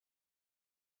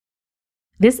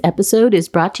This episode is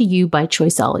brought to you by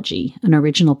Choiceology, an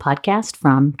original podcast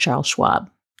from Charles Schwab.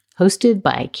 Hosted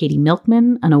by Katie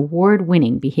Milkman, an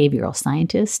award-winning behavioral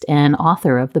scientist and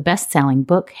author of the best-selling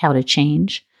book, How to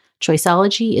Change,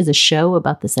 Choiceology is a show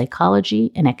about the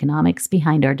psychology and economics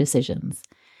behind our decisions.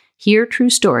 Hear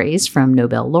true stories from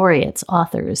Nobel laureates,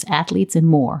 authors, athletes, and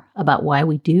more about why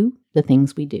we do the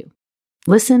things we do.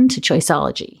 Listen to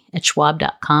Choiceology at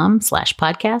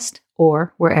schwab.com/podcast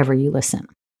or wherever you listen.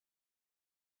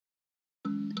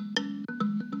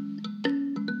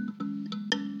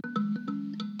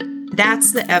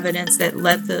 That's the evidence that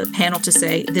led the panel to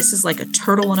say this is like a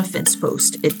turtle on a fence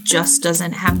post. It just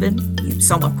doesn't happen.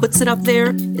 Someone puts it up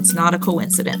there. It's not a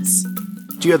coincidence.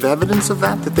 Do you have evidence of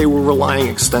that they were relying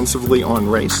extensively on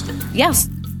race? Yes.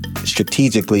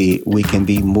 Strategically, we can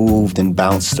be moved and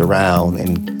bounced around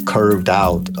and curved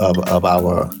out of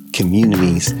our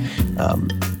communities.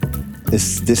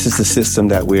 This is the system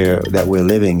that we're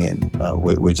living in.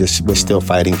 We're still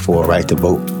fighting for a right to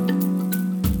vote.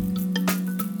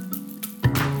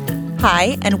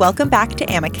 Hi, and welcome back to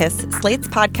Amicus, Slate's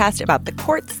podcast about the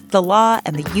courts, the law,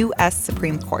 and the U.S.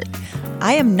 Supreme Court.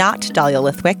 I am not Dahlia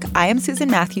Lithwick. I am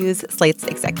Susan Matthews, Slate's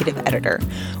executive editor.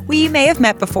 We may have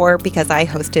met before because I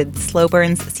hosted Slow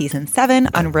Burn's Season 7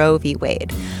 on Roe v.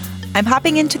 Wade. I'm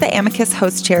hopping into the Amicus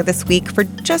host chair this week for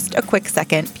just a quick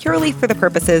second, purely for the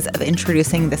purposes of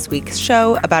introducing this week's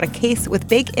show about a case with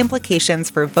big implications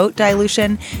for vote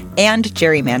dilution and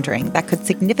gerrymandering that could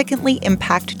significantly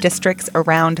impact districts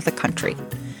around the country.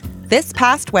 This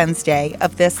past Wednesday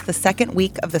of the second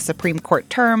week of the Supreme Court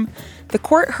term, the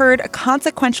court heard a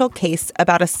consequential case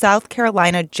about a South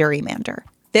Carolina gerrymander.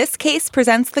 This case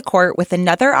presents the court with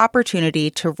another opportunity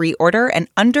to reorder and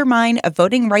undermine a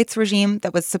voting rights regime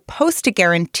that was supposed to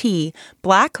guarantee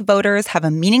Black voters have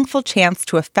a meaningful chance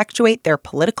to effectuate their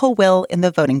political will in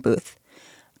the voting booth.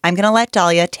 I'm going to let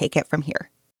Dahlia take it from here.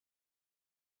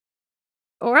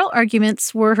 Oral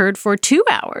arguments were heard for 2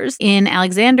 hours in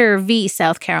Alexander v.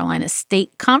 South Carolina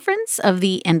State Conference of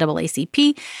the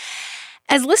NAACP.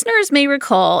 As listeners may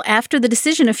recall, after the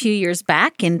decision a few years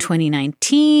back in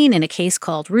 2019 in a case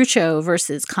called Rucho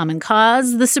versus Common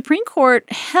Cause, the Supreme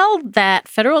Court held that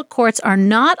federal courts are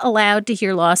not allowed to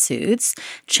hear lawsuits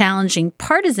challenging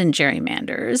partisan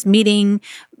gerrymanders, meaning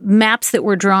maps that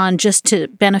were drawn just to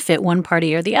benefit one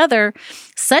party or the other.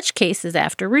 Such cases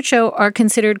after Rucho are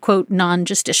considered, quote,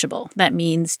 non-justiciable. That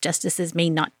means justices may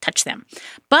not touch them.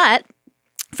 But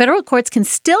federal courts can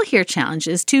still hear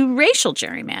challenges to racial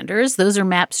gerrymanders. Those are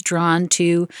maps drawn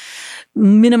to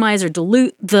minimize or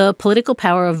dilute the political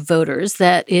power of voters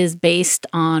that is based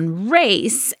on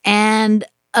race. And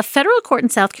a federal court in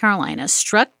South Carolina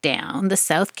struck down the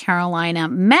South Carolina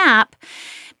map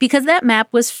because that map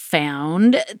was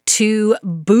found to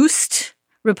boost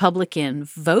Republican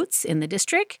votes in the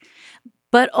district,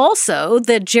 but also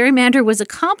the gerrymander was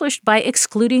accomplished by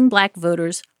excluding Black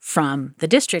voters from the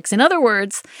districts. In other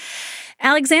words,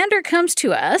 Alexander comes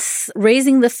to us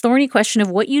raising the thorny question of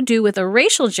what you do with a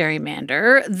racial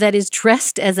gerrymander that is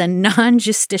dressed as a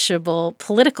non-justiciable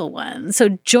political one.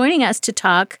 So joining us to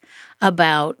talk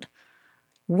about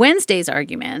Wednesday's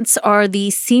arguments are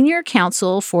the senior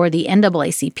counsel for the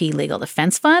NAACP Legal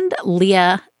Defense Fund,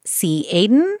 Leah C.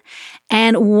 Aden,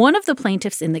 and one of the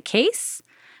plaintiffs in the case,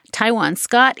 Taiwan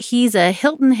Scott. He's a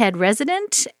Hilton Head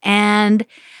resident, and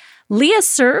Leah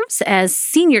serves as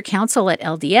senior counsel at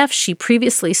LDF. She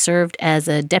previously served as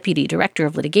a deputy director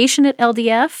of litigation at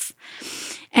LDF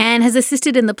and has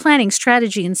assisted in the planning,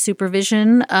 strategy, and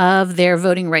supervision of their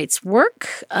voting rights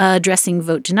work, addressing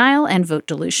vote denial and vote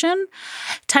dilution.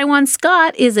 Taiwan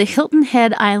Scott is a Hilton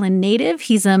Head Island native.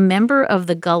 He's a member of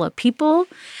the Gullah people.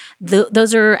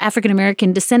 Those are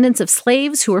African-American descendants of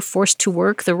slaves who were forced to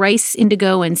work the rice,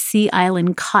 indigo, and Sea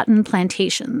Island cotton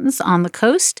plantations on the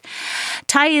coast.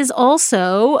 Tai is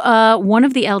also one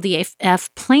of the LDF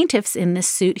plaintiffs in this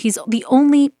suit. He's the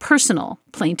only personal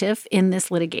plaintiff in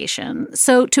this litigation.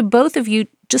 So to both of you,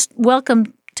 just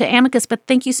welcome to Amicus, but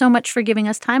thank you so much for giving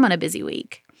us time on a busy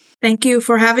week. Thank you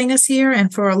for having us here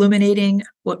and for illuminating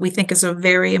what we think is a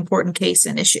very important case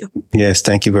and issue. Yes,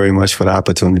 thank you very much for the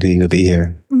opportunity to be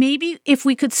here. Maybe if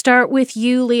we could start with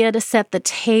you, Leah, to set the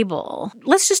table.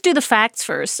 Let's just do the facts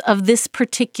first of this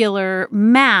particular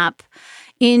map.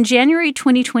 In January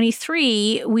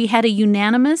 2023, we had a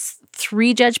unanimous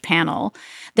 3-judge panel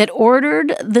that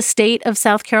ordered the state of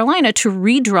South Carolina to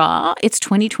redraw its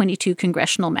 2022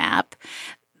 congressional map.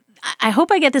 I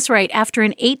hope I get this right. After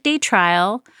an 8-day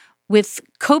trial with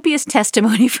copious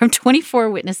testimony from 24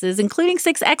 witnesses, including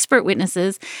 6 expert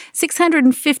witnesses,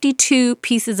 652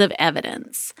 pieces of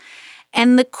evidence.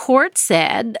 And the court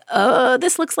said, oh,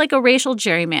 this looks like a racial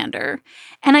gerrymander.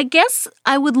 And I guess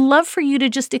I would love for you to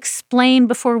just explain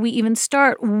before we even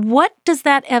start, what does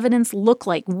that evidence look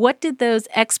like? What did those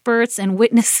experts and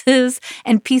witnesses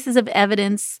and pieces of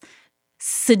evidence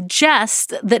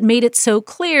suggest that made it so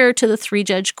clear to the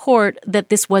three-judge court that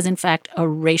this was, in fact, a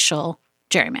racial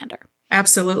gerrymander?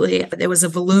 Absolutely. There was a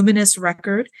voluminous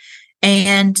record.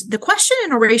 And the question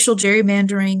in a racial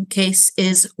gerrymandering case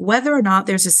is whether or not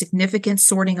there's a significant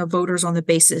sorting of voters on the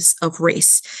basis of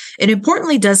race. It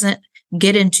importantly doesn't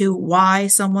get into why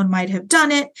someone might have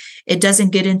done it. It doesn't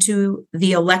get into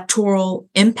the electoral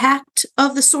impact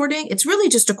of the sorting. It's really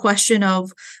just a question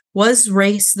of, was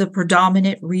race the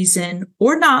predominant reason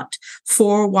or not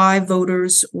for why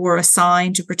voters were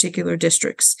assigned to particular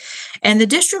districts? And the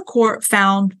district court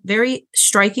found very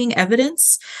striking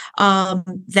evidence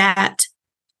that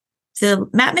the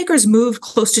mapmakers moved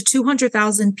close to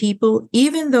 200,000 people,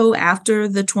 even though after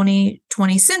the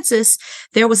 2020 census,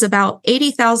 there was about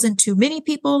 80,000 too many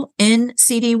people in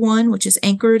CD1, which is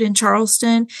anchored in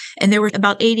Charleston, and there were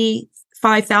about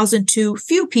 85,000 too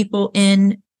few people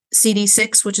in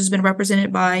CD6, which has been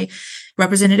represented by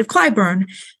Representative Clyburn,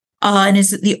 and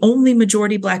is the only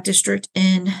majority Black district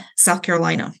in South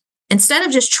Carolina. Instead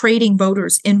of just trading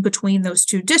voters in between those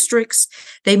two districts,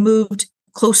 they moved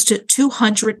close to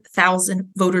 200,000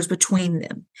 voters between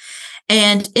them.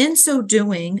 And in so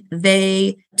doing,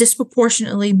 they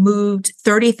disproportionately moved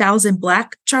 30,000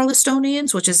 Black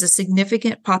Charlestonians, which is a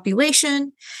significant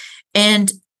population.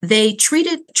 And they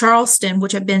treated Charleston,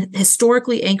 which had been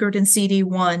historically anchored in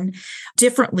CD1,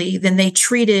 differently than they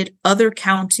treated other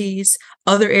counties,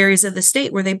 other areas of the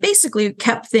state, where they basically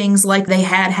kept things like they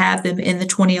had them in the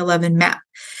 2011 map.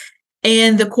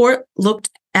 And the court looked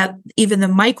at even the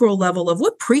micro level of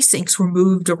what precincts were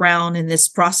moved around in this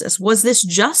process. Was this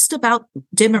just about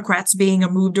Democrats being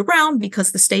moved around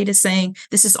because the state is saying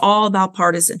this is all about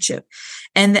partisanship?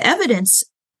 And the evidence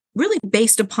really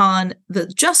based upon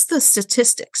just the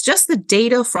statistics, just the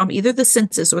data from either the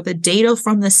census or the data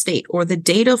from the state or the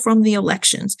data from the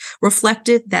elections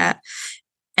reflected that,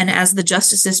 and as the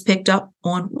justices picked up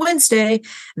on Wednesday,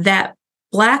 that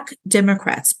Black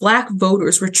Democrats, Black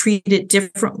voters were treated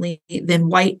differently than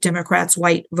white Democrats,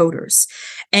 white voters.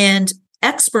 And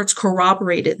experts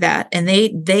corroborated that. And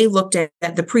they looked at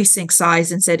the precinct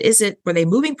size and said, were they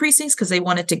moving precincts because they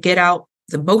wanted to get out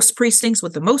the most precincts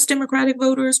with the most Democratic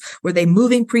voters? Were they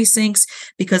moving precincts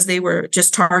because they were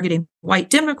just targeting white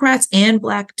Democrats and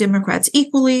Black Democrats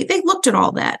equally? They looked at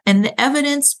all that. And the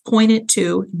evidence pointed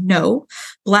to no,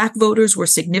 Black voters were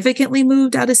significantly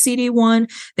moved out of CD1.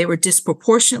 They were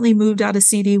disproportionately moved out of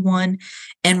CD1.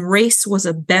 And race was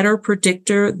a better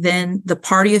predictor than the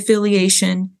party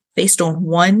affiliation based on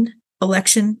one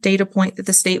election data point that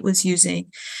the state was using.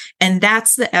 And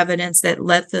that's the evidence that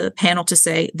led the panel to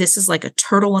say, this is like a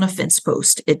turtle on a fence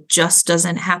post. It just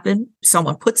doesn't happen.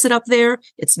 Someone puts it up there.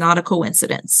 It's not a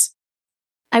coincidence.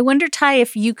 I wonder, Ty,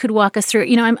 if you could walk us through,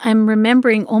 I'm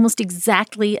remembering almost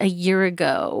exactly a year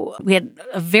ago, we had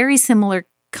a very similar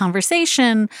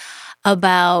conversation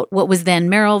about what was then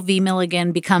Merrill v.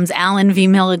 Milligan becomes Allen v.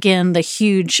 Milligan, the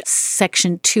huge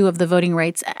Section 2 of the Voting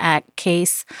Rights Act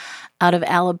case out of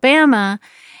Alabama.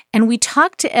 And we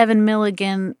talked to Evan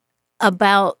Milligan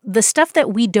about the stuff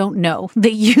that we don't know,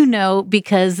 that you know,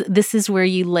 because this is where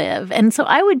you live. And so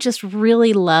I would just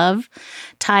really love,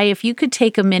 Ty, if you could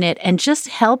take a minute and just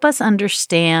help us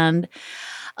understand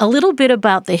a little bit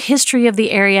about the history of the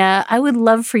area. I would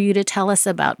love for you to tell us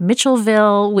about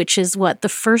Mitchellville, which is the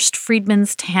first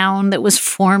freedmen's town that was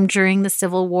formed during the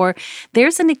Civil War.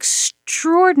 There's an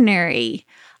extraordinary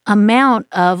amount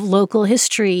of local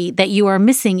history that you are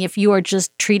missing if you are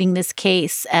just treating this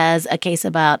case as a case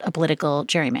about a political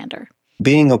gerrymander.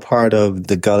 Being a part of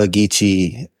the Gullah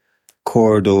Geechee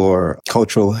corridor,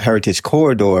 cultural heritage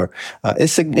corridor,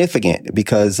 is significant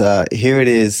because here it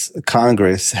is,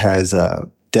 Congress has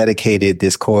dedicated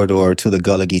this corridor to the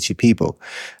Gullah Geechee people.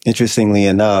 Interestingly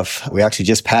enough, we actually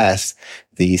just passed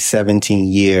the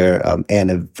 17-year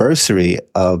anniversary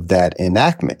of that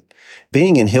enactment.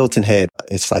 Being in Hilton Head,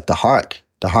 it's like the heart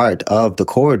of the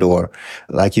corridor.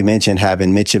 Like you mentioned,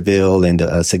 having Mitchellville and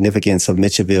the significance of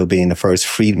Mitchellville being the first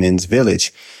freedmen's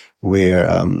village where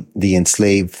the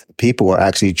enslaved people were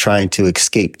actually trying to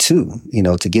escape to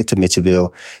get to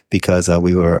Mitchellville because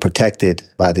we were protected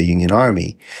by the Union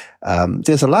Army.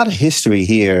 There's a lot of history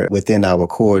here within our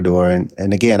corridor.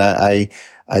 And again, I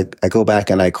go back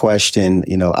and I question,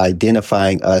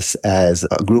 identifying us as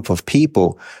a group of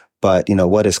people. But,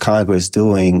 what is Congress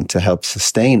doing to help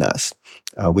sustain us?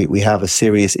 We have a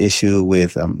serious issue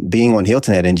with being on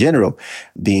Hilton Head in general,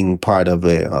 being part of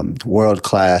a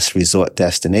world-class resort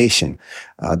destination.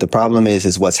 The problem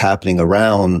is what's happening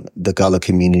around the Gullah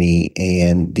community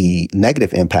and the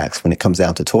negative impacts when it comes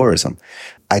down to tourism.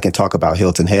 I can talk about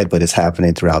Hilton Head, but it's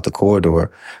happening throughout the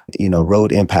corridor.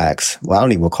 Road impacts. Well, I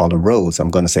don't even call them roads. I'm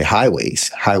going to say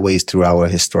highways through our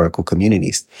historical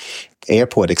communities.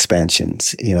 Airport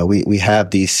expansions. We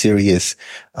have these serious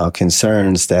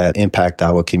concerns that impact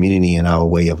our community and our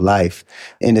way of life.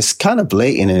 And it's kind of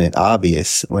blatant and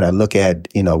obvious when I look at,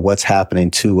 what's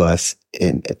happening to us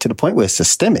to the point where it's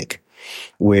systemic,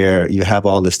 where you have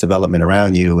all this development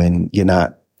around you and you're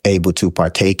not able to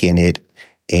partake in it.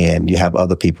 And you have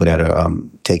other people that are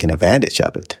taking advantage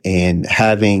of it. And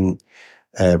having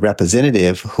a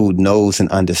representative who knows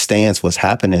and understands what's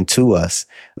happening to us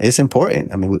is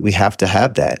important. I mean, we have to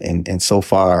have that. And so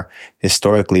far,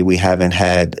 historically, we haven't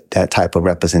had that type of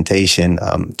representation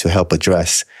to help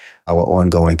address our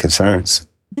ongoing concerns.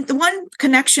 The one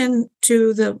connection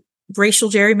to the racial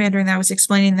gerrymandering that I was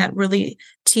explaining that really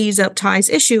tees up Ty's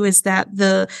issue is that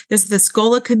there's this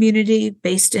Gullah community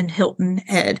based in Hilton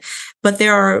Head, but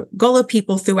there are Gullah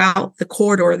people throughout the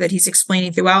corridor that he's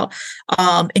explaining throughout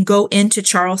and go into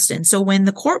Charleston. So when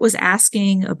the court was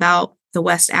asking about the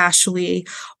West Ashley,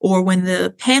 or when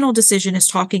the panel decision is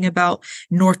talking about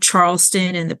North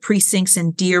Charleston and the precincts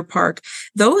in Deer Park,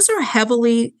 those are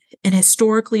heavily and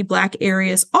historically Black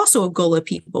areas also of Gullah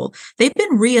people. They've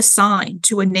been reassigned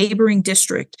to a neighboring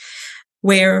district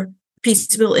where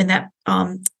Peaceville in that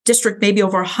district may be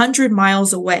over 100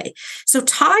 miles away. So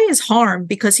Ty is harmed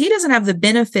because he doesn't have the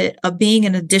benefit of being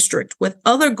in a district with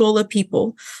other Gullah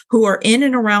people who are in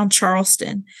and around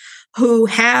Charleston, who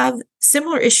have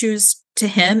similar issues to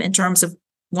him in terms of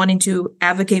wanting to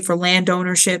advocate for land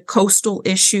ownership, coastal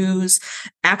issues,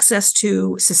 access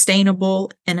to sustainable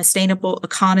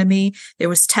economy. There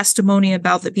was testimony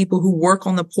about the people who work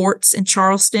on the ports in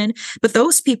Charleston, but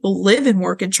those people live and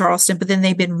work in Charleston, but then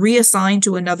they've been reassigned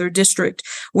to another district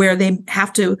where they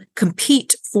have to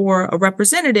compete for a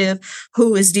representative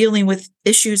who is dealing with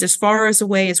issues as far as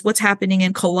away as what's happening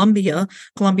in Columbia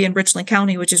and Richland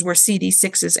County, which is where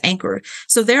CD6 is anchored.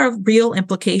 So there are real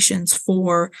implications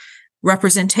for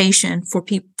representation for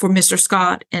Mr.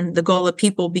 Scott and the Gullah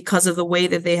people because of the way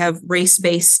that they have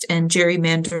race-based and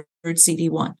gerrymandered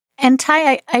CD1. And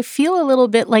Ty, I feel a little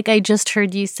bit like I just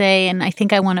heard you say, and I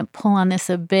think I want to pull on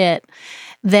this a bit,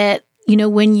 that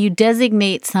when you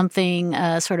designate something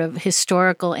a sort of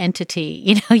historical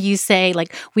entity, you say,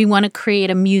 like, we want to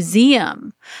create a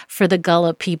museum for the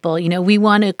Gullah people. We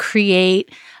want to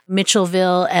create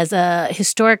Mitchellville as a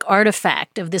historic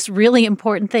artifact of this really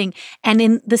important thing. And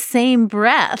in the same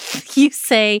breath, you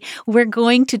say, we're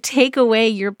going to take away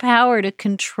your power to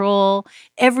control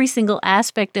every single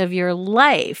aspect of your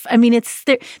life. I mean,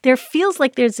 there feels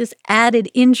like there's this added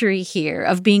injury here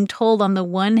of being told on the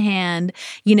one hand,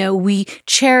 we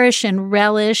cherish and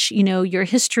relish, your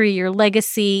history, your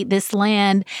legacy, this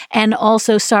land, and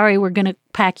also, sorry, we're going to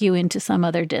pack you into some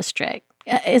other district.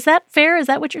 Is that fair? Is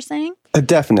that what you're saying?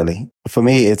 Definitely. For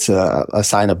me, it's a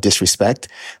sign of disrespect.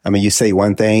 I mean, you say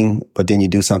one thing, but then you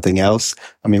do something else.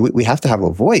 I mean, we have to have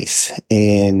a voice,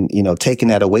 and, taking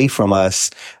that away from us,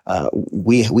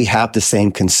 we have the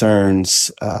same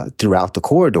concerns throughout the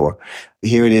corridor.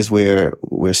 Here it is where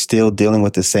we're still dealing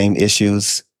with the same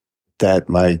issues that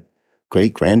my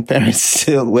great-grandparents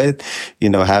deal with,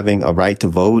 having a right to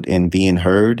vote and being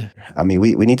heard. I mean,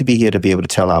 we need to be here to be able to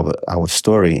tell our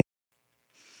story.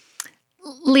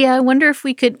 Leah, I wonder if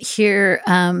we could hear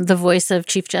the voice of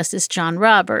Chief Justice John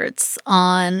Roberts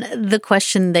on the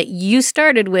question that you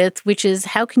started with, which is,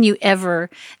 how can you ever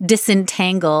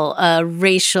disentangle a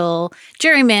racial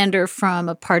gerrymander from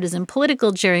a partisan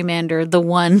political gerrymander? The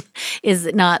one is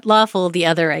not lawful, the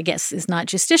other, I guess, is not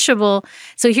justiciable.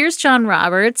 So here's John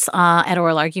Roberts at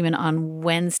oral argument on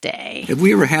Wednesday. Have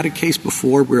we ever had a case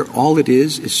before where all it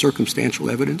is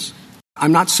circumstantial evidence?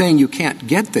 I'm not saying you can't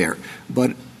get there,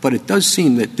 but it does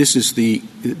seem that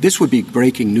this would be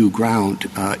breaking new ground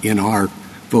in our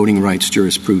voting rights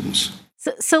jurisprudence.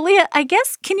 So Leah, I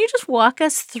guess, can you just walk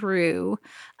us through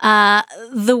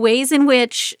the ways in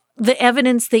which the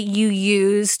evidence that you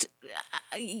used,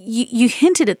 you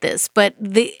hinted at this, but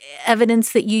the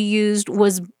evidence that you used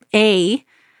was A,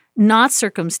 not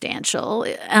circumstantial,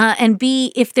 and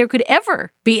B, if there could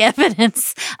ever be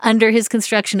evidence under his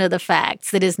construction of the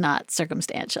facts that is not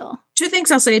circumstantial. Two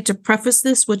things I'll say to preface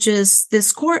this, which is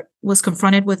this court was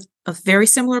confronted with a very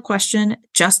similar question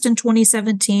just in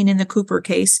 2017 in the Cooper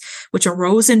case, which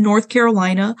arose in North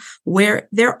Carolina, where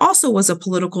there also was a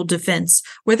political defense,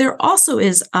 where there also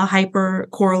is a hyper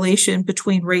correlation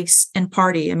between race and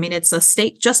party. I mean, it's a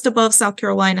state just above South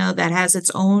Carolina that has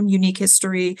its own unique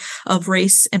history of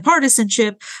race and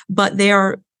partisanship, but they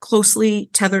are closely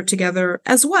tethered together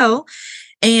as well.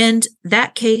 And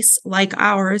that case, like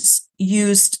ours,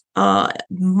 used a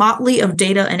motley of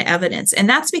data and evidence. And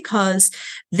that's because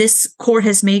this court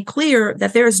has made clear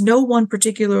that there is no one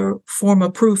particular form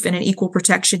of proof in an equal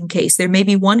protection case. There may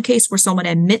be one case where someone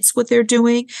admits what they're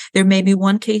doing. There may be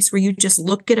one case where you just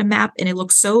look at a map and it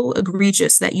looks so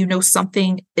egregious that you know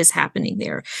something is happening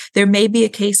there. There may be a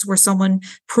case where someone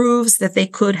proves that they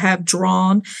could have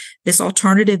drawn this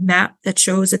alternative map that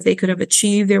shows that they could have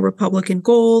achieved their Republican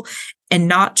goal and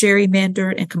not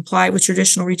gerrymandered and comply with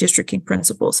traditional redistricting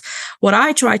principles. What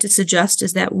I try to suggest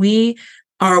is that we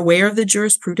are aware of the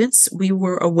jurisprudence. We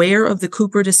were aware of the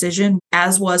Cooper decision,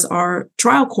 as was our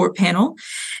trial court panel,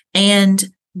 and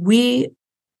we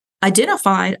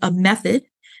identified a method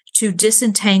to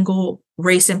disentangle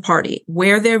race and party,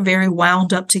 where they're very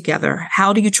wound up together.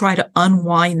 How do you try to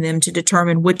unwind them to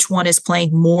determine which one is playing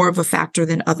more of a factor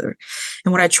than other?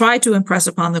 And what I try to impress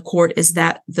upon the court is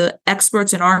that the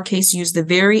experts in our case use the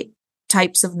very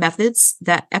types of methods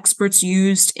that experts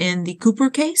used in the Cooper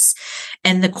case,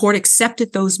 and the court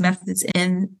accepted those methods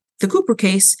in the Cooper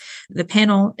case. The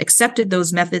panel accepted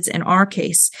those methods in our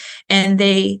case, and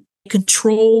they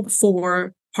controlled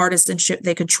for partisanship,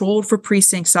 they controlled for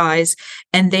precinct size,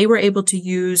 and they were able to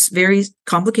use very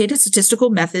complicated statistical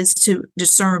methods to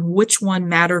discern which one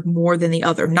mattered more than the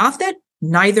other. Not that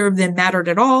neither of them mattered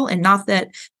at all, and not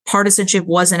that partisanship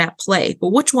wasn't at play,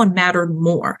 but which one mattered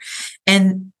more.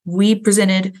 And we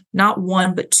presented not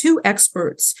one, but two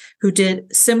experts who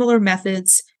did similar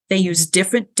methods. They used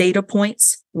different data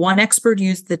points. One expert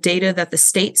used the data that the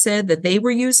state said that they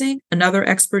were using. Another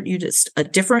expert used a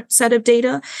different set of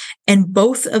data. And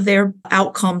both of their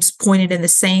outcomes pointed in the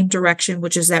same direction,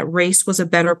 which is that race was a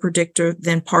better predictor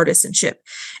than partisanship.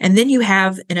 And then you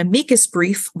have an amicus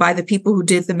brief by the people who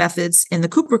did the methods in the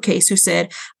Cooper case who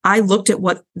said, I looked at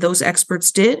what those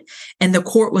experts did, and the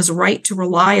court was right to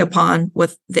rely upon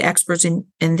what the experts in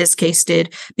this case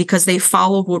did, because they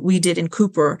followed what we did in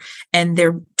Cooper, and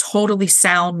they're totally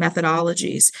sound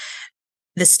methodologies.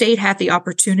 The state had the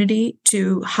opportunity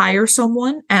to hire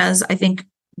someone, as I think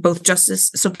both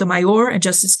Justice Sotomayor and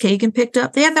Justice Kagan picked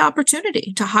up. They had the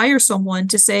opportunity to hire someone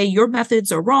to say, your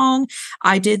methods are wrong.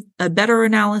 I did a better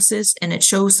analysis and it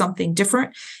shows something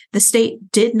different. The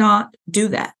state did not do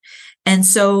that. And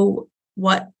so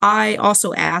what I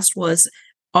also asked was,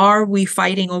 are we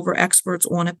fighting over experts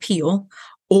on appeal?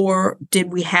 Or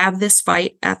did we have this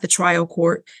fight at the trial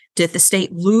court? Did the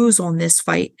state lose on this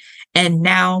fight? And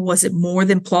now, was it more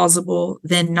than plausible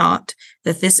than not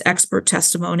that this expert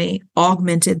testimony,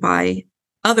 augmented by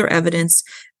other evidence,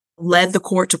 led the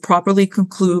court to properly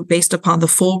conclude, based upon the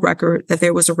full record, that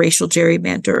there was a racial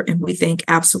gerrymander? And we think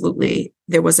absolutely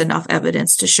there was enough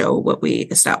evidence to show what we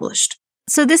established.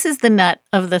 So this is the nut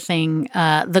of the thing,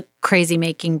 the crazy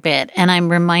making bit. And I'm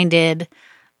reminded,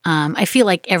 I feel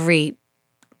like every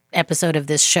episode of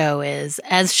this show is,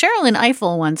 as Sherilyn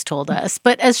Ifill once told us,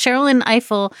 but as Sherilyn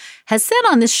Ifill has said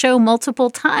on this show multiple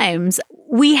times,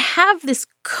 we have this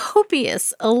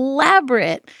copious,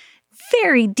 elaborate,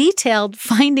 very detailed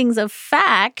findings of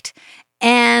fact,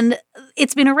 and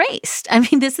it's been erased. I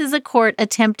mean, this is a court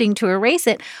attempting to erase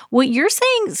it. What you're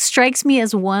saying strikes me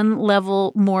as one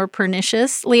level more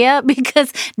pernicious, Leah,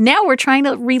 because now we're trying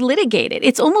to relitigate it.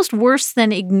 It's almost worse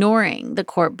than ignoring the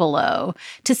court below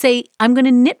to say, I'm going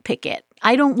to nitpick it.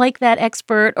 I don't like that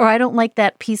expert, or I don't like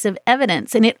that piece of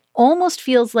evidence. And it almost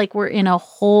feels like we're in a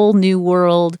whole new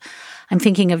world. I'm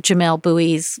thinking of Jamel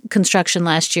Bouie's construction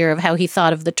last year of how he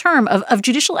thought of the term of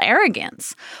judicial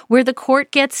arrogance, where the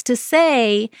court gets to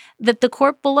say that the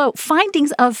court below,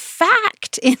 findings of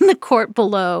fact in the court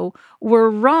below were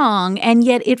wrong. And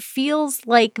yet it feels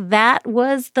like that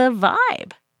was the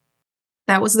vibe.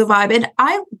 That was the vibe.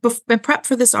 And in prep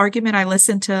for this argument, I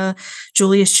listened to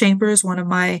Julius Chambers, one of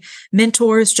my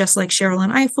mentors, just like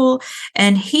Sherilyn Ifill.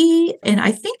 And he, and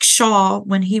I think Shaw,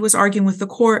 when he was arguing with the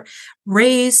court,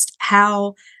 raised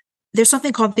how there's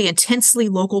something called the intensely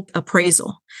local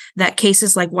appraisal that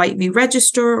cases like White v.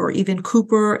 Register or even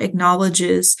Cooper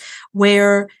acknowledges,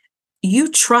 where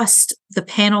you trust the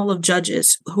panel of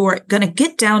judges who are going to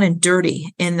get down and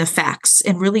dirty in the facts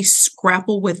and really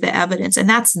scrapple with the evidence. And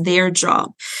that's their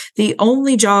job. The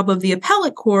only job of the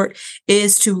appellate court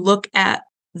is to look at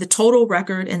the total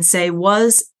record and say,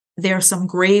 was there some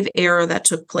grave error that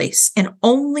took place? And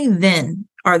only then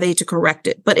are they to correct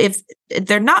it? But if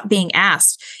they're not being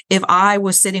asked, if I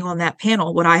was sitting on that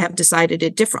panel, would I have decided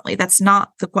it differently? That's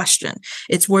not the question.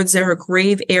 It's was there a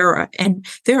grave error? And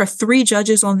there are 3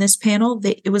 judges on this panel.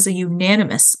 It was a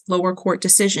unanimous lower court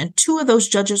decision. 2 of those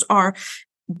judges are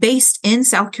based in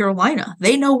South Carolina.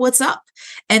 They know what's up.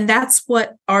 And that's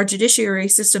what our judiciary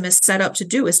system is set up to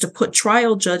do, is to put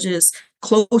trial judges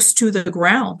close to the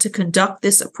ground to conduct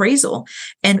this appraisal.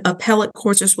 And appellate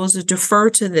courts are supposed to defer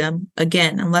to them,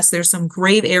 again, unless there's some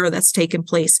grave error that's taken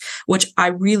place, which I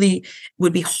really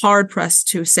would be hard pressed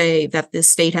to say that this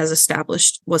state has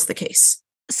established was the case.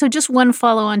 So just one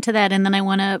follow on to that, and then I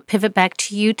want to pivot back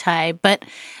to you, Ty. But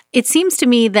it seems to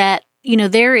me that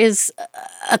there is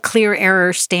a clear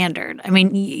error standard. I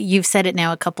mean, you've said it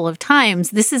now a couple of times.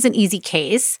 This is an easy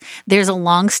case. There's a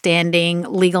longstanding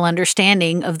legal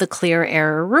understanding of the clear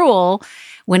error rule.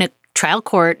 When a trial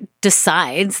court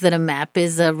decides that a map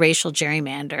is a racial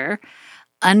gerrymander,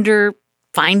 under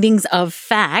findings of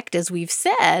fact, as we've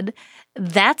said,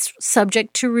 that's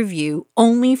subject to review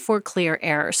only for clear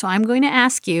error. So I'm going to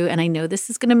ask you, and I know this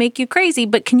is going to make you crazy,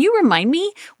 but can you remind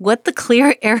me what the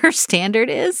clear error standard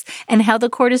is and how the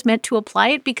court is meant to apply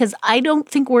it? Because I don't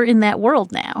think we're in that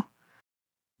world now.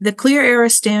 The clear error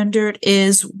standard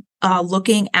is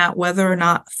looking at whether or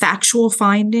not factual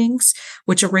findings,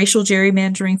 which a racial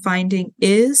gerrymandering finding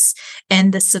is,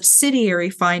 and the subsidiary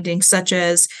findings, such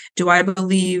as, do I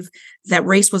believe that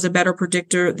race was a better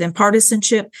predictor than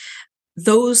partisanship?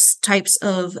 Those types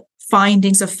of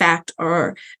findings of fact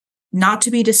are not to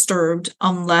be disturbed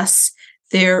unless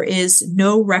there is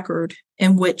no record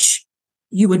in which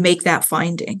you would make that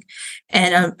finding.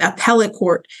 And an appellate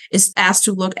court is asked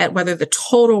to look at whether the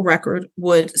total record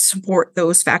would support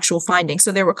those factual findings.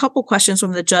 So there were a couple questions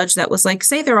from the judge that was like,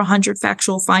 say there are 100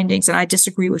 factual findings and I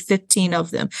disagree with 15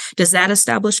 of them. Does that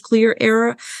establish clear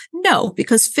error? No,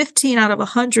 because 15 out of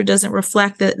 100 doesn't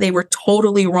reflect that they were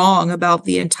totally wrong about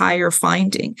the entire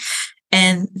finding.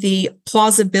 And the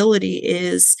plausibility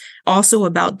is also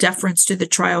about deference to the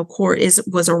trial court.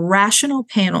 Was a rational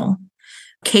panel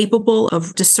capable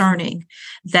of discerning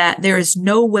that there is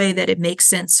no way that it makes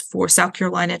sense for South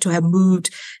Carolina to have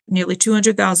moved nearly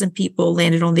 200,000 people,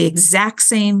 landed on the exact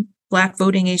same Black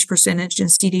voting age percentage in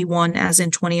CD1 as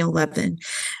in 2011?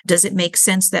 Does it make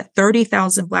sense that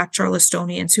 30,000 Black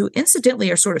Charlestonians, who incidentally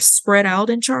are sort of spread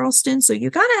out in Charleston, so you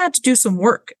kind of had to do some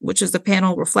work, which is the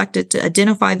panel reflected, to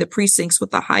identify the precincts with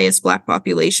the highest Black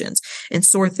populations and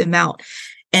sort them out.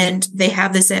 And they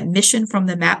have this admission from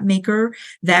the map maker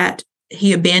that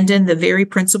he abandoned the very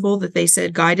principle that they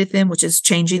said guided them, which is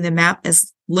changing the map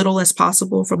as little as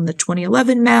possible from the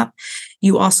 2011 map.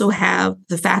 You also have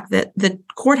the fact that the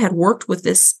court had worked with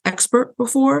this expert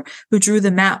before who drew the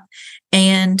map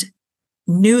and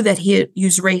knew that he had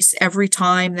used race every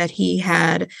time that he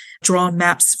had drawn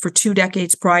maps for 2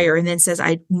 decades prior, and then says,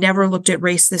 I never looked at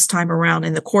race this time around.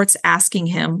 And the court's asking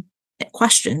him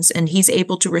questions, and he's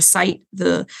able to recite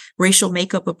the racial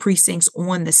makeup of precincts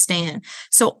on the stand.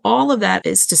 So all of that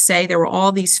is to say there were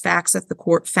all these facts that the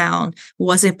court found.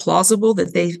 Was it plausible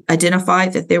that they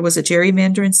identified that there was a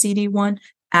gerrymander in CD1?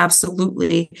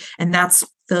 Absolutely. And that's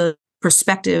the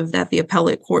perspective that the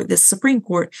appellate court, the Supreme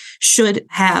Court, should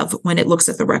have when it looks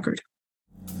at the record.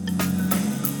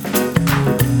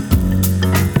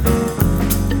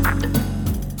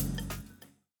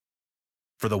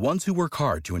 For the ones who work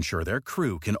hard to ensure their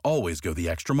crew can always go the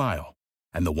extra mile,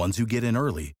 and the ones who get in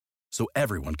early so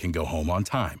everyone can go home on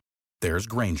time, there's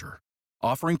Grainger,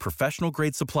 offering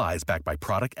professional-grade supplies backed by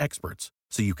product experts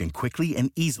so you can quickly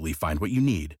and easily find what you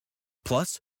need.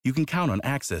 Plus, you can count on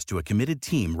access to a committed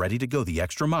team ready to go the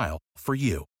extra mile for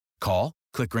you. Call,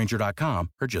 click Grainger.com,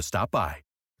 or just stop by.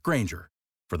 Grainger,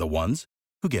 for the ones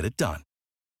who get it done.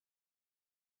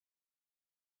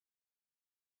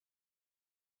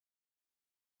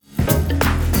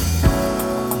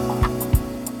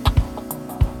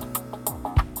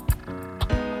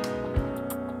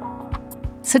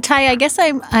 So, Ty, I guess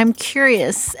I'm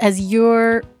curious, as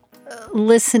you're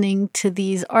listening to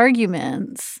these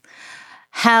arguments,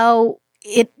 how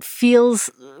it feels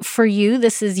for you.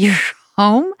 This is your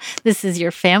home. This is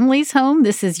your family's home.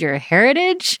 This is your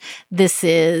heritage. This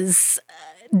is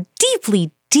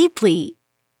deeply, deeply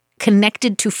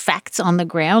connected to facts on the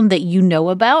ground that you know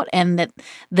about and that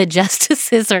the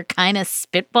justices are kind of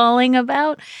spitballing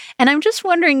about. And I'm just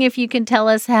wondering if you can tell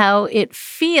us how it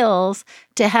feels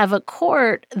to have a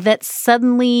court that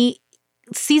suddenly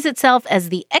sees itself as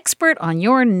the expert on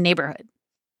your neighborhood.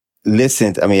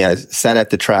 Listened, I mean, I sat at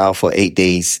the trial for 8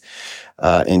 days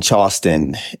in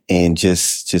Charleston and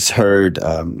just heard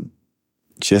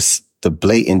just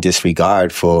blatant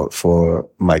disregard for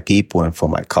my people and for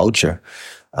my culture.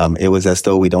 It was as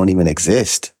though we don't even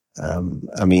exist.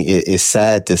 I mean, it's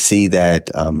sad to see that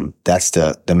that's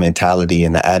the mentality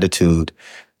and the attitude.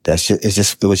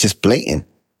 It was just blatant.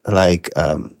 Like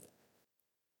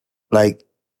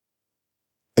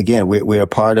again, we're a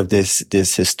part of this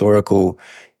historical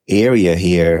area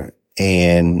here,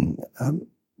 and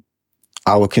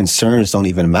our concerns don't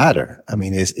even matter. I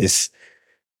mean, it's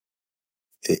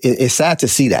sad to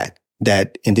see that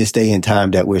in this day and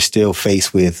time that we're still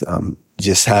faced with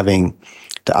just having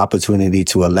the opportunity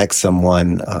to elect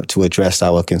someone to address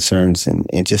our concerns,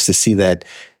 and just to see that,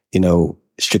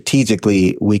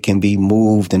 strategically we can be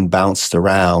moved and bounced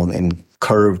around and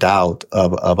curved out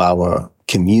of our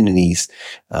communities.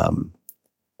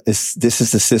 This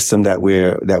is the system that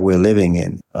we're living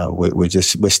in.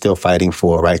 We're still fighting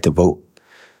for a right to vote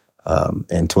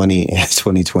in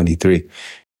 2023.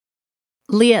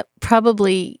 Leah,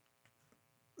 probably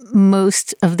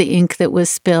most of the ink that was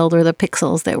spilled, or the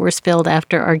pixels that were spilled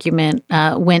after argument,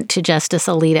 went to Justice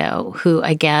Alito, who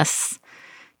I guess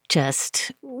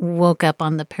just woke up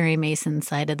on the Perry Mason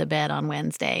side of the bed on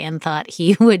Wednesday and thought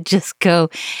he would just go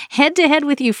head to head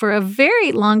with you for a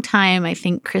very long time. I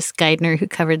think Chris Geidner, who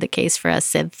covered the case for us,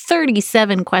 said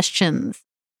 37 questions.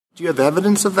 Do you have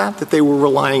evidence of that they were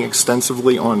relying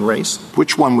extensively on race?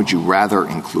 Which one would you rather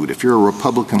include? If you're a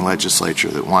Republican legislature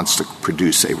that wants to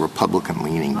produce a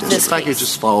Republican-leaning district. If I could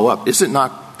just follow up, is it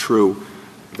not true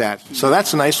that... So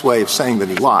that's a nice way of saying that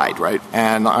he lied, right?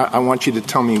 And I want you to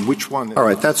tell me which one... All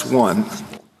right, that's one.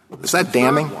 Is that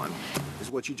damning?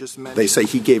 Is what you just meant? They say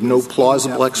he gave no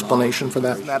plausible explanation for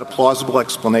that? Is that a plausible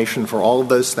explanation for all of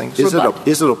those things? Is it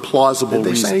a plausible reason?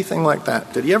 Did they say anything like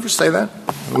that? Did he ever say that?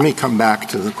 Let me come back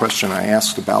to the question I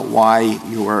asked about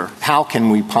how can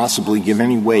we possibly give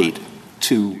any weight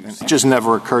to, it just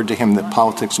never occurred to him that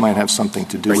politics might have something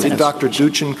to do with it. Did Dr.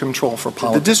 Duchin control for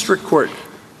politics? Did the district court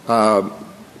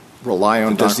rely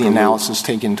on Does the analysis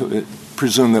take into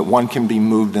presume that one can be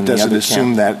moved and does it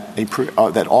assume that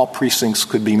that all precincts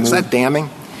could be moved? Is that damning?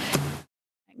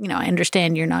 I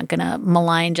understand you're not going to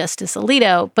malign Justice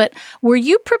Alito, but were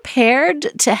you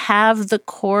prepared to have the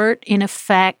court, in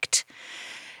effect,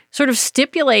 sort of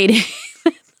stipulating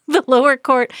the lower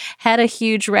court had a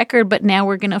huge record, but now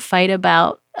we're going to fight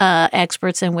about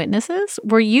experts and witnesses?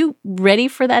 Were you ready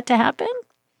for that to happen?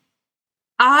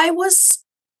 I was,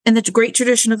 in the great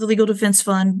tradition of the Legal Defense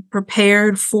Fund,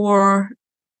 prepared for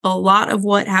a lot of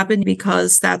what happened,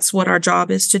 because that's what our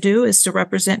job is to do, is to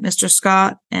represent Mr.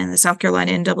 Scott and the South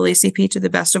Carolina NAACP to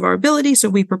the best of our ability. So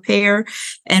we prepare,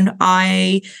 and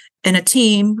I and a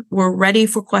team were ready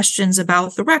for questions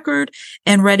about the record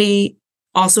and ready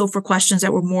also for questions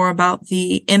that were more about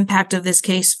the impact of this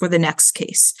case for the next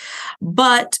case.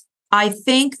 But I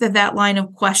think that line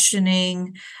of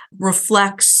questioning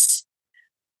reflects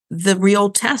the real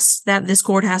test that this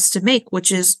court has to make,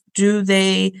 which is, do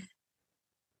they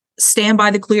stand by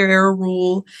the clear error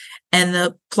rule and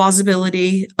the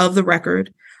plausibility of the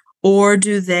record, or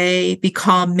do they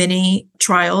become mini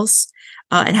trials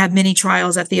and have many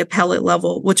trials at the appellate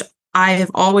level, which I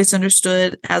have always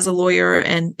understood as a lawyer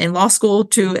and in law school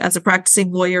too, as a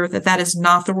practicing lawyer, that is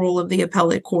not the role of the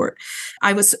appellate court.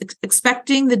 I was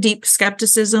expecting the deep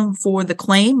skepticism for the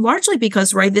claim, largely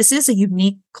because, right, this is a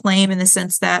unique claim in the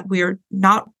sense that we are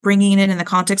not bringing it in the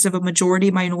context of a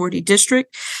majority minority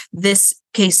district. This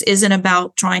case isn't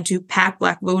about trying to pack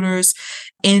Black voters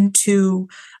into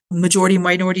majority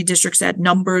minority districts at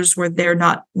numbers where they're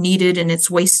not needed and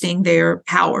it's wasting their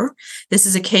power. This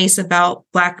is a case about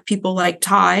Black people like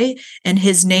Ty and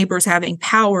his neighbors having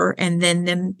power and then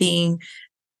them being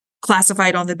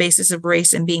classified on the basis of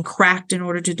race and being cracked in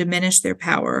order to diminish their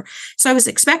power. So I was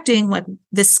expecting, like,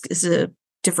 this is a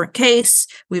different case.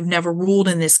 We've never ruled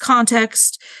in this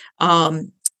context.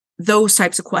 Those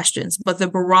types of questions. But the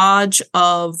barrage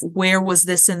of where was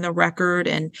this in the record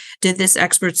and did this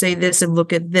expert say this and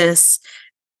look at this,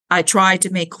 I tried to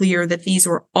make clear that these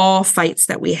were all fights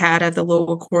that we had at the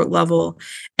lower court level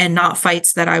and not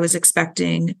fights that I was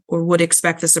expecting or would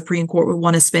expect the Supreme Court would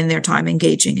want to spend their time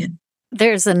engaging in.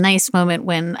 There's a nice moment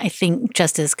when I think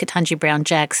Justice Ketanji Brown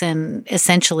Jackson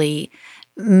essentially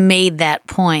made that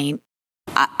point.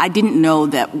 I didn't know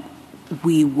that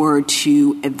we were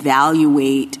to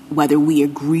evaluate whether we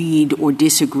agreed or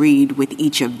disagreed with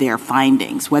each of their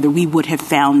findings, whether we would have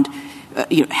found,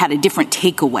 had a different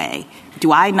takeaway.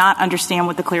 Do I not understand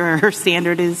what the clear error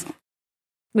standard is?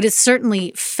 But it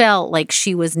certainly felt like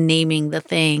she was naming the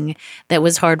thing that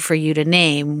was hard for you to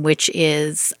name, which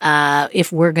is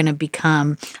if we're going to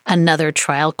become another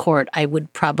trial court, I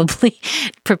would probably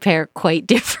prepare quite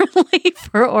differently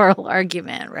for oral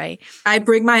argument, right? I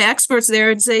bring my experts there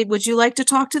and say, would you like to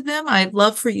talk to them? I'd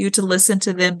love for you to listen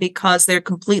to them because they're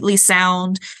completely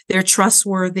sound. They're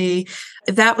trustworthy.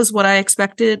 If that was what I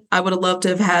expected, I would have loved to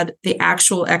have had the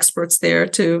actual experts there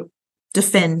to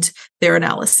defend their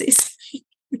analyses.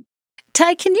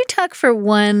 Ty, can you talk for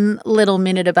one little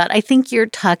minute about, I think you're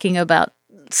talking about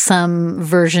some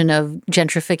version of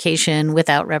gentrification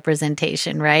without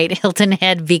representation, right? Hilton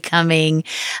Head becoming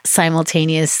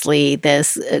simultaneously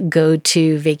this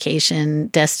go-to vacation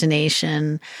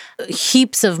destination,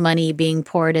 heaps of money being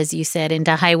poured, as you said,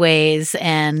 into highways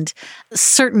and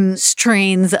certain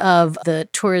strains of the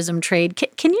tourism trade.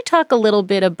 Can you talk a little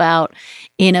bit about,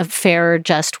 in a fair,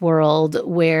 just world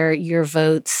where your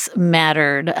votes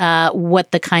mattered,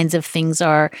 what the kinds of things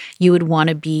are you would want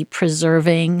to be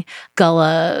preserving?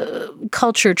 Gullah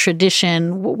culture,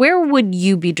 tradition, where would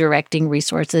you be directing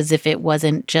resources if it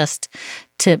wasn't just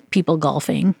to people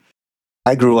golfing?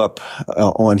 I grew up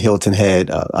on Hilton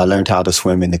Head. I learned how to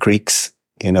swim in the creeks,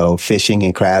 fishing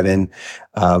and crabbing.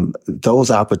 Those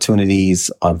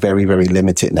opportunities are very, very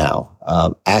limited now.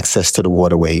 Access to the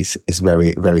waterways is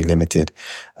very, very limited.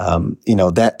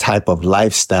 That type of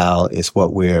lifestyle is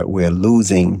what we're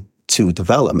losing to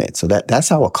development. So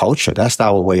that's our culture. That's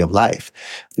our way of life.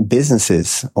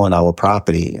 Businesses on our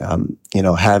property,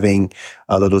 having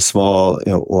a little small,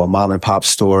 or a mom and pop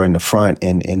store in the front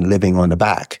and living on the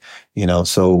back,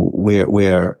 so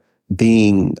we're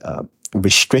being,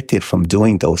 restricted from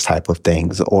doing those type of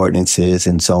things, ordinances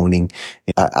and zoning.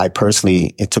 I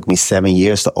personally, it took me 7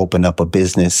 years to open up a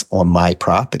business on my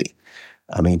property.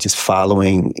 I mean, just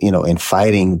following, and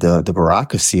fighting the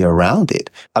bureaucracy around it.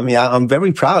 I mean, I'm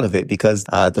very proud of it because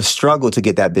the struggle to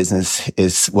get that business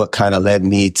is what kind of led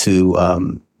me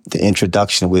to the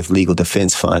introduction with Legal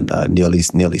Defense Fund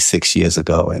nearly 6 years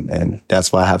ago. And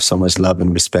that's why I have so much love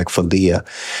and respect for Leah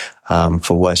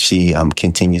for what she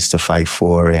continues to fight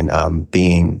for and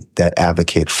being that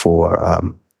advocate for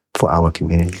our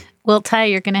community. Well, Ty,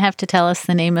 you're going to have to tell us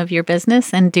the name of your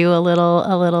business and do a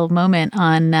little moment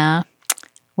on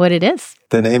what it is.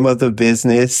 The name of the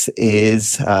business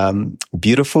is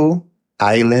Beautiful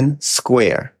Island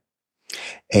Square.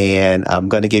 And I'm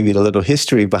going to give you a little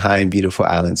history behind Beautiful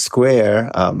Island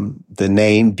Square. The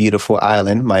name Beautiful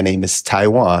Island, my name is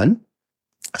Taiwan,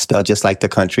 spelled just like the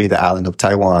country, the island of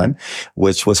Taiwan,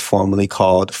 which was formerly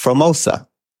called Formosa,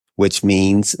 which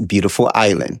means beautiful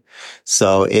island.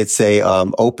 So it's a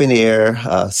open air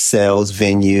sales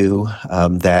venue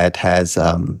that has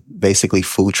basically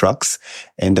food trucks.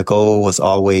 And the goal was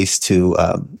always to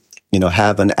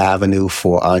have an avenue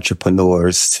for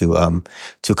entrepreneurs to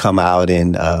come out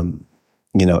and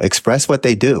express what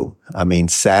they do. I mean,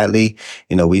 sadly,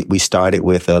 we started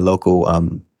with a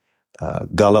local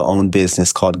Gullah-owned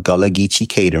business called Gullah Geechee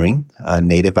Catering,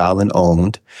 Native Island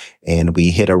owned, and we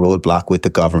hit a roadblock with the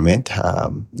government.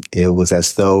 It was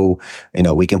as though,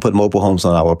 we can put mobile homes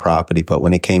on our property, but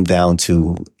when it came down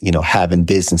to, having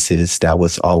businesses, that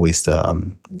was always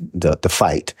the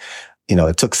fight.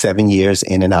 It took 7 years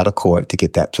in and out of court to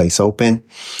get that place open.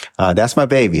 That's my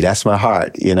baby. That's my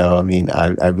heart.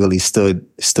 I really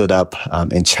stood up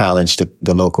and challenged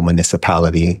the local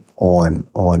municipality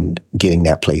on getting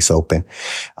that place open.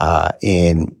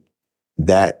 And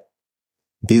that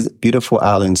Beautiful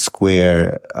Island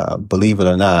Square, believe it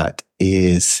or not,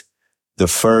 is the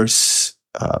first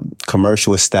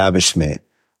commercial establishment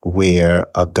where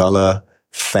a Gullah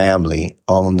family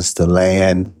owns the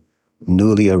land,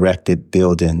 newly erected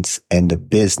buildings, and the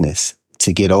business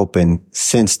to get open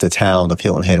since the town of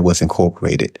Hilton Head was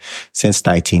incorporated, since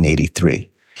 1983.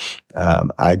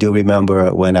 I do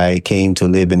remember when I came to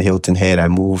live in Hilton Head, I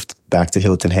moved back to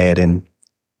Hilton Head in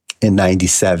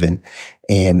 97,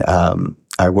 and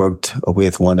I worked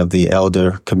with one of the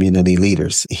elder community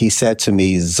leaders. He said to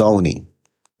me, zoning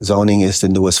is the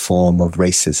newest form of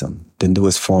racism, the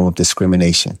newest form of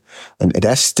discrimination. And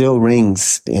that still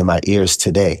rings in my ears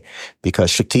today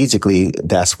because strategically,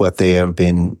 that's what they have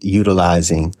been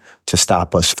utilizing to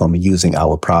stop us from using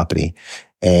our property.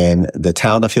 And the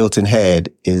town of Hilton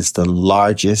Head is the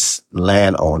largest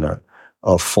landowner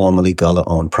of formerly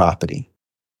Gullah-owned property.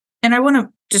 And I want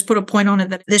to just put a point on it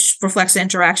that this reflects the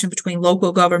interaction between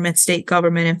local government, state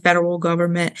government, and federal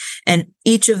government. And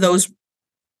each of those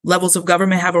levels of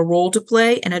government have a role to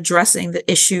play in addressing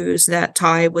the issues that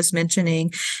Ty was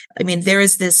mentioning. I mean, there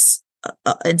is this,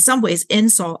 in some ways,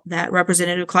 insult that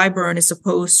Representative Clyburn is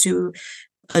supposed to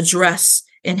address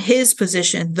in his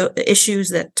position, the issues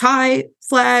that Ty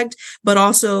flagged, but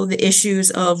also the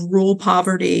issues of rural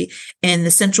poverty in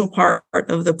the central part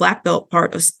of the Black Belt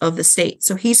part of the state.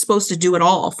 So he's supposed to do it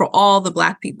all for all the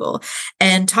Black people.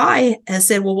 And Ty has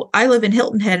said, well, I live in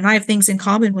Hilton Head and I have things in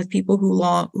common with people who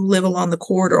live along the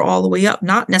corridor all the way up,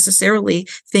 not necessarily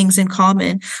things in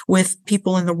common with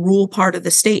people in the rural part of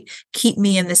the state. Keep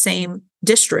me in the same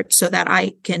district so that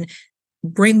I can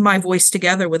bring my voice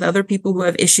together with other people who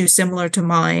have issues similar to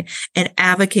mine and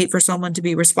advocate for someone to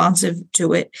be responsive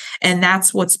to it. And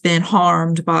that's what's been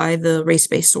harmed by the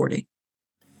race-based sorting.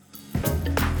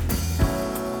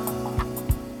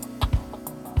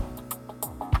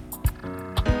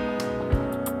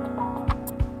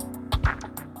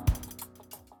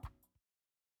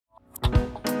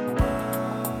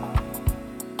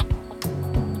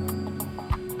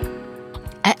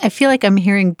 I feel like I'm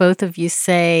hearing both of you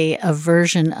say a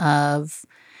version of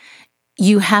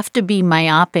you have to be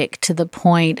myopic to the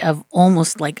point of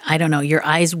almost like, I don't know, your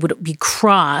eyes would be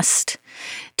crossed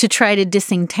to try to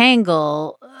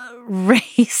disentangle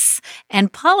race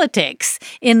and politics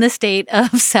in the state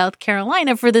of South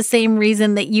Carolina for the same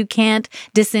reason that you can't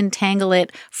disentangle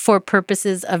it for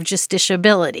purposes of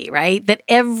justiciability, right? That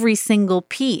every single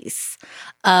piece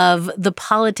of the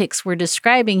politics we're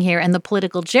describing here and the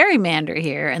political gerrymander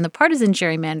here and the partisan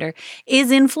gerrymander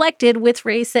is inflected with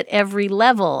race at every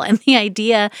level. And the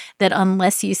idea that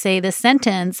unless you say the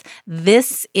sentence,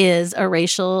 this is a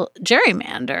racial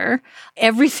gerrymander,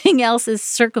 everything else is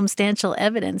circumstantial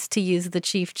evidence, to use the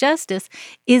Chief Justice,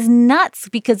 is nuts,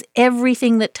 because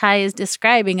everything that Ty is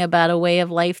describing about a way of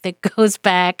life that goes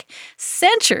back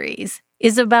centuries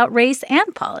is about race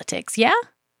and politics. Yeah?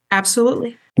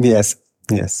 Absolutely. Yes.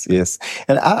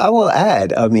 And I will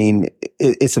add, I mean,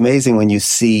 it's amazing when you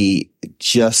see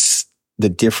just the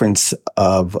difference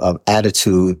of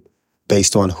attitude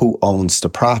based on who owns the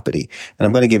property. And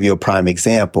I'm going to give you a prime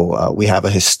example. We have a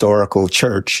historical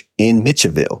church in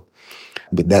Mitchellville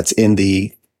that's in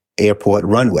the airport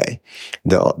runway,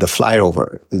 the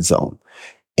flyover zone.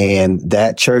 And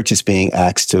that church is being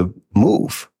asked to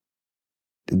move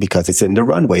because it's in the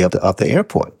runway of the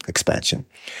airport expansion.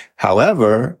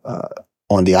 However,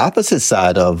 on the opposite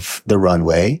side of the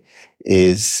runway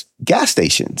is gas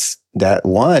stations that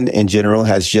one in general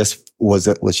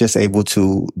was just able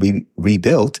to be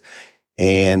rebuilt,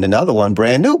 and another one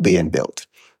brand new being built.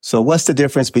 So what's the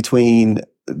difference between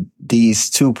these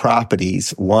two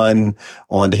properties, one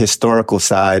on the historical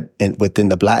side and within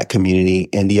the Black community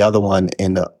and the other one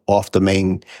off the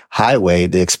main highway,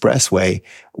 the expressway?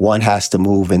 One has to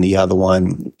move and the other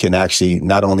one can actually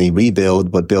not only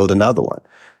rebuild, but build another one.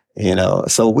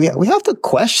 So we have to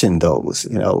question those,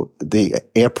 the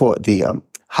airport, the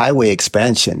highway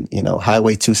expansion,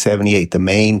 Highway 278, the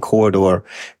main corridor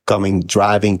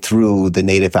driving through the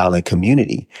Native Island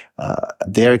community.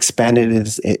 They're expanded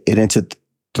it into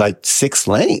like 6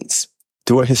 lanes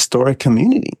through a historic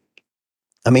community.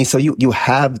 I mean, so you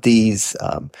have these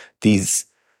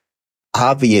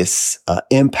obvious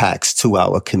impacts to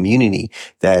our community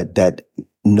that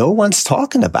no one's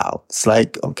talking about. It's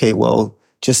like, okay, well,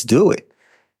 just do it.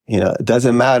 It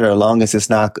doesn't matter as long as it's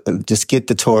not, just get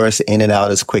the tourists in and out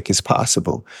as quick as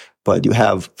possible. But you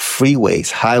have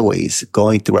freeways, highways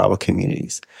going through our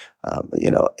communities.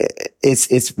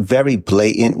 It's very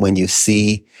blatant when you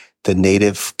see the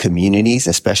Native communities,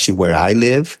 especially where I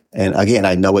live. And again,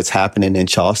 I know it's happening in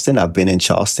Charleston. I've been in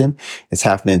Charleston. It's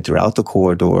happening throughout the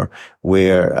corridor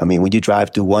where, when you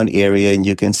drive through one area and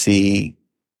you can see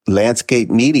landscape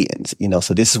medians,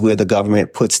 so this is where the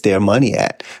government puts their money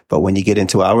at. But when you get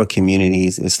into our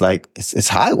communities, it's like, it's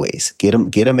highways. Get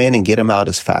them in and get them out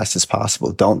as fast as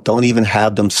possible. Don't even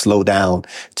have them slow down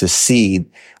to see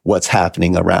what's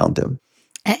happening around them.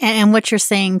 And what you're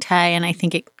saying, Ty, and I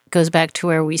think it goes back to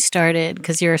where we started,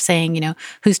 because you're saying,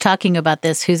 who's talking about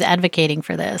this, who's advocating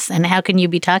for this, and how can you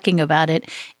be talking about it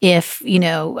if,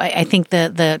 I think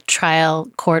the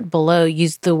trial court below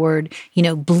used the word,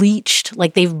 bleached,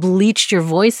 like they've bleached your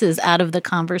voices out of the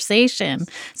conversation.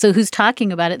 So who's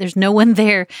talking about it? There's no one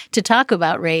there to talk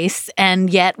about race, and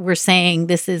yet we're saying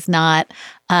this is not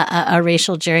a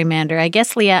racial gerrymander. I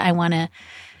guess, Leah, I want to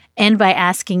end by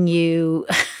asking you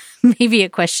maybe a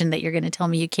question that you're going to tell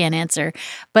me you can't answer,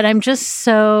 but I'm just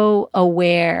so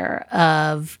aware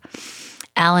of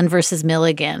Allen versus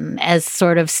Milligan as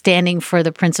sort of standing for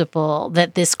the principle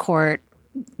that this court,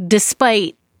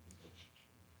 despite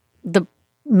the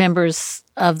members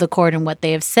of the court and what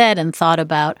they have said and thought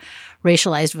about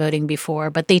racialized voting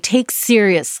before, but they take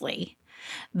seriously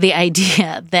the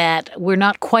idea that we're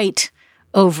not quite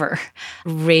over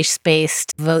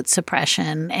race-based vote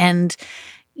suppression. And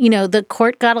the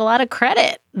court got a lot of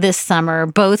credit this summer,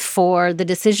 both for the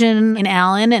decision in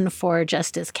Allen and for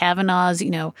Justice Kavanaugh's,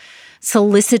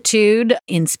 solicitude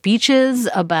in speeches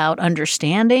about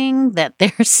understanding that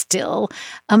there's still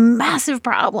a massive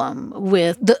problem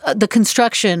with the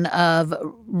construction of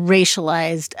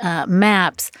racialized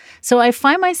maps. So I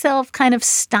find myself kind of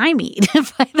stymied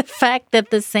by the fact that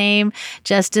the same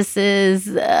Justices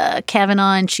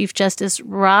Kavanaugh and Chief Justice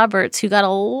Roberts, who got a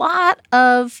lot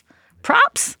of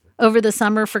props over the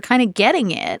summer for kind of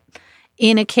getting it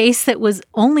in a case that was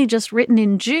only just written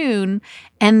in June,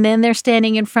 and then they're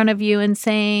standing in front of you and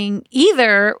saying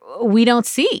either we don't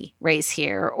see race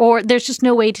here or there's just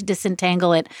no way to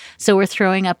disentangle it, so we're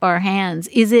throwing up our hands.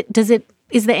 Is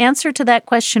the answer to that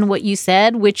question what you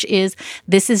said, which is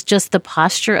this is just the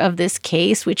posture of this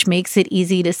case, which makes it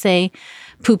easy to say,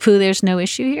 poo-poo, there's no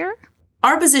issue here?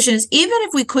 Our position is even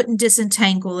if we couldn't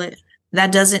disentangle it,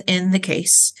 that doesn't end the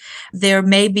case. There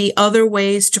may be other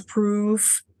ways to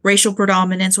prove racial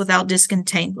predominance without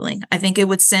disentangling. I think it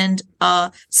would send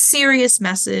a serious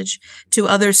message to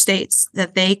other states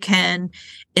that they can,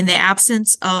 in the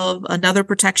absence of another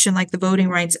protection like the Voting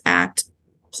Rights Act,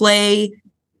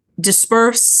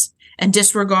 disperse and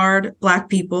disregard Black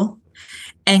people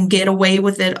and get away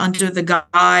with it under the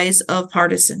guise of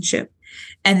partisanship.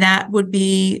 And that would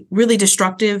be really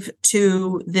destructive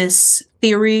to this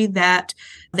theory that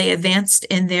they advanced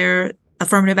in their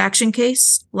affirmative action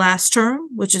case last term,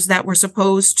 which is that we're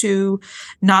supposed to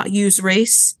not use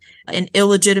race in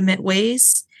illegitimate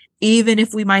ways, even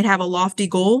if we might have a lofty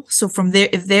goal. So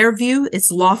if their view,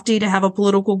 it's lofty to have a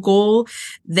political goal,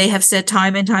 they have said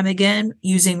time and time again,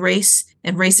 using race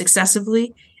and race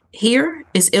excessively here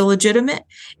is illegitimate.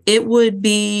 It would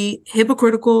be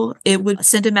hypocritical. It would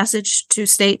send a message to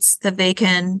states that they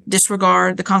can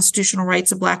disregard the constitutional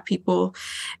rights of Black people.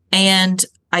 And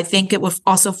I think it would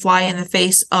also fly in the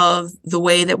face of the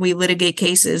way that we litigate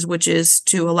cases, which is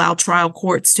to allow trial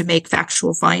courts to make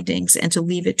factual findings and to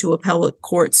leave it to appellate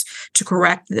courts to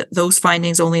correct those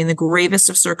findings only in the gravest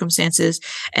of circumstances,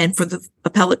 and for the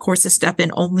appellate courts to step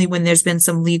in only when there's been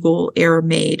some legal error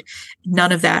made.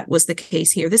 None of that was the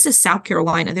case here. This is South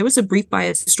Carolina. There was a brief by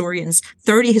historians,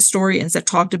 30 historians, that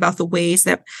talked about the ways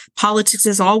that politics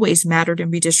has always mattered in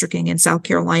redistricting in South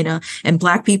Carolina, and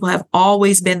Black people have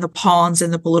always been the pawns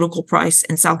in the political price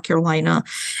in South Carolina.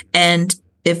 And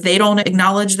if they don't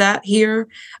acknowledge that here,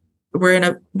 we're in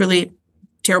a really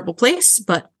terrible place,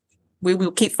 but we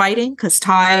will keep fighting because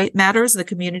Ty matters, the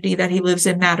community that he lives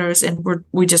in matters, and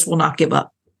we just will not give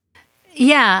up.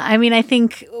 Yeah, I mean, I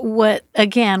think what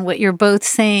you're both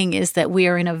saying is that we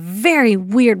are in a very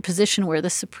weird position where the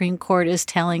Supreme Court is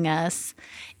telling us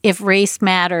if race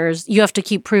matters, you have to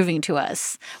keep proving to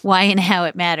us why and how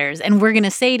it matters. And we're going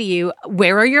to say to you,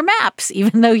 where are your maps?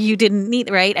 Even though you didn't need,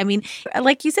 right? I mean,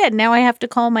 like you said, now I have to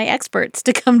call my experts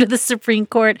to come to the Supreme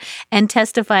Court and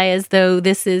testify as though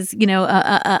this is,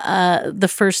 the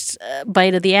first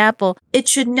bite of the apple. It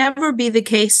should never be the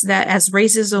case that as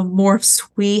racism morphs,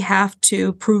 we have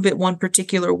to prove it one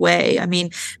particular way. I mean,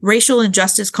 racial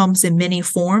injustice comes in many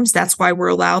forms. That's why we're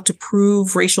allowed to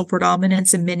prove racial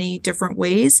predominance in many different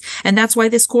ways. And that's why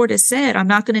this court has said, I'm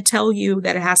not going to tell you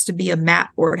that it has to be a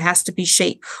map or it has to be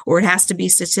shape or it has to be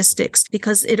statistics,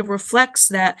 because it reflects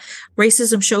that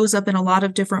racism shows up in a lot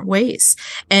of different ways.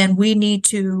 And we need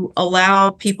to allow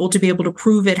people to be able to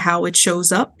prove it how it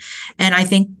shows up. And I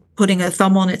think putting a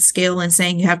thumb on its scale and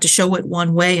saying you have to show it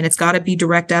one way and it's got to be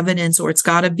direct evidence or it's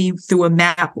got to be through a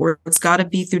map or it's got to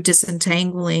be through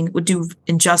disentangling would do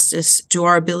injustice to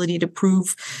our ability to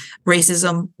prove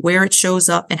racism where it shows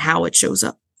up and how it shows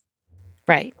up.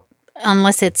 Right.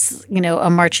 Unless it's, a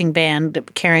marching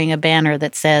band carrying a banner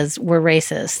that says we're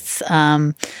racists,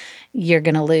 you're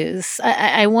going to lose.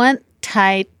 I want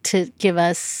Ty to give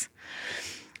us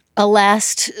a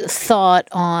last thought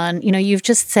on, you've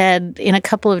just said in a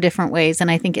couple of different ways, and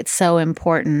I think it's so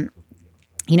important.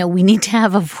 We need to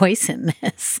have a voice in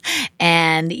this.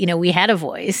 And, we had a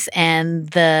voice and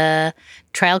the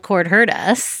trial court heard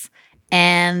us.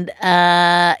 And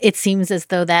it seems as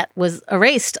though that was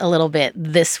erased a little bit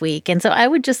this week. And so I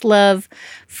would just love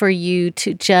for you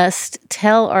to just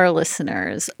tell our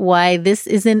listeners why this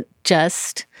isn't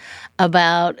just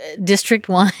about District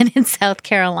 1 in South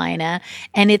Carolina,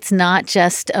 and it's not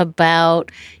just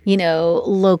about,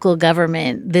 local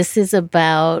government. This is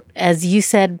about, as you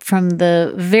said from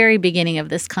the very beginning of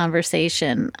this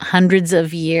conversation, hundreds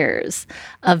of years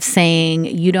of saying,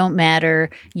 you don't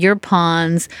matter, you're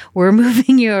pawns, we're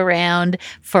moving you around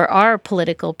for our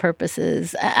political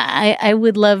purposes. I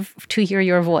would love to hear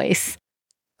your voice.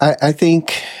 I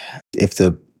think if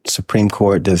the Supreme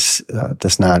Court does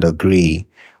not agree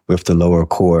with the lower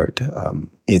court,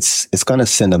 it's going to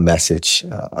send a message,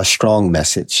 a strong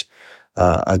message,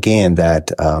 again,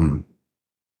 that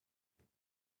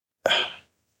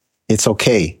it's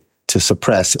okay to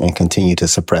suppress and continue to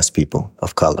suppress people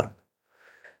of color,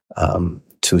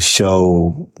 to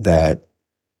show that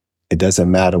it doesn't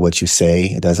matter what you say,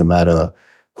 it doesn't matter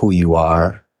who you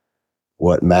are.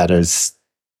 What matters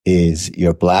is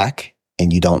you're Black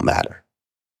and you don't matter.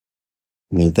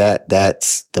 I mean,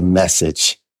 that's the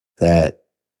message that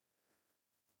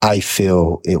I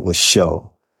feel it will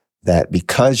show, that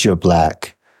because you're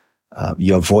Black,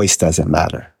 your voice doesn't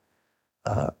matter.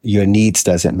 Your needs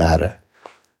doesn't matter.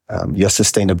 Your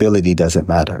sustainability doesn't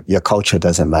matter. Your culture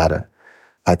doesn't matter.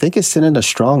 I think it's sending a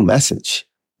strong message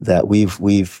that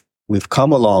we've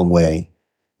come a long way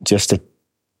just to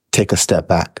take a step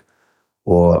back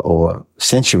or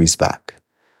centuries back.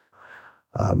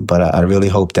 But I really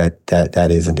hope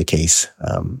that isn't the case.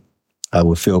 I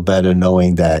would feel better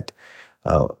knowing that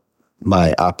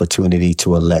my opportunity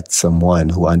to elect someone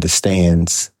who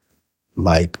understands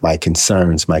my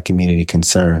concerns, my community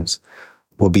concerns,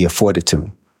 will be afforded to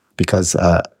me. Because,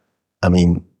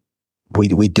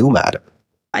 we do matter.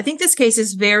 I think this case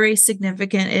is very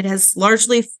significant. It has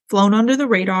largely flown under the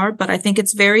radar, but I think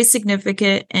it's very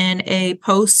significant in a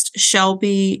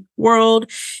post-Shelby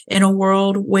world, in a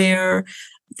world where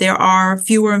there are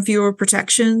fewer and fewer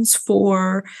protections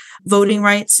for voting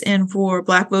rights and for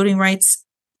Black voting rights,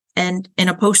 and in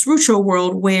a post-Rucho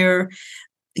world where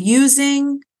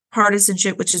using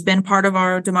partisanship, which has been part of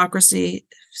our democracy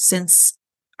since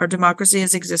our democracy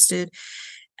has existed,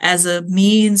 as a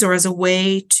means or as a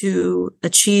way to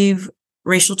achieve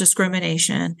racial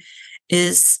discrimination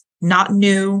is not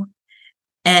new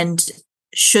and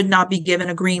should not be given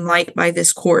a green light by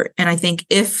this court. And I think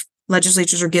if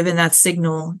legislatures are given that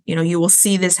signal, you will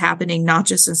see this happening not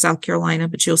just in South Carolina,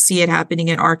 but you'll see it happening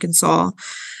in Arkansas.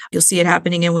 You'll see it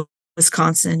happening in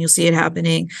Wisconsin. You'll see it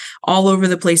happening all over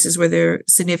the places where there are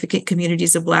significant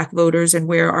communities of Black voters and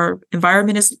where our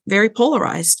environment is very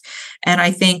polarized. And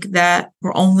I think that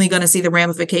we're only going to see the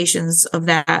ramifications of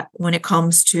that when it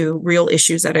comes to real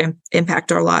issues that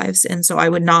impact our lives. And so I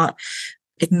would not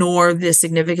ignore the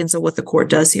significance of what the court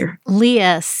does here.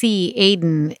 Leah C.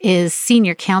 Aden is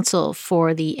senior counsel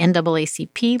for the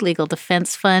NAACP Legal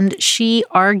Defense Fund. She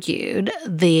argued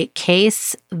the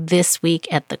case this week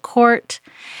at the court.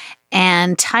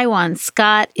 And Taiwan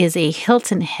Scott is a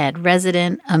Hilton Head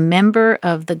resident, a member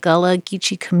of the Gullah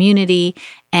Geechee community,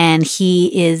 and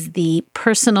he is the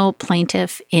personal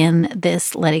plaintiff in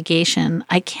this litigation.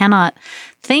 I cannot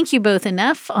thank you both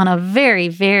enough on a very,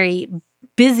 very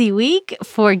busy week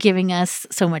for giving us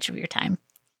so much of your time.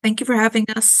 Thank you for having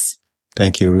us.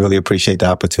 Thank you. Really appreciate the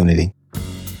opportunity.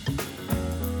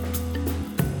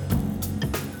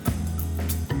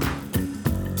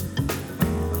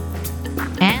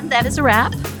 And that is a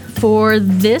wrap for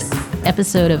this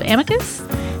episode of Amicus.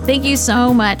 Thank you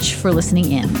so much for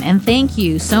listening in, and thank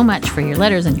you so much for your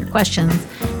letters and your questions.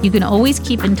 You can always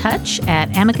keep in touch at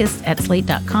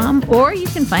amicus@slate.com, or you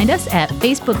can find us at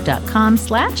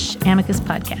facebook.com/Amicus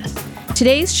Podcast.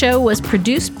 Today's show was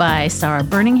produced by Sarah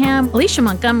Birmingham. Alicia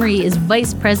Montgomery is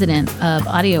Vice President of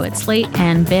Audio at Slate,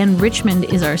 and Ben Richmond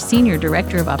is our Senior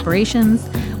Director of Operations.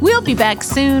 We'll be back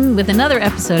soon with another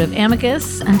episode of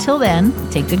Amicus. Until then,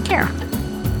 take good care.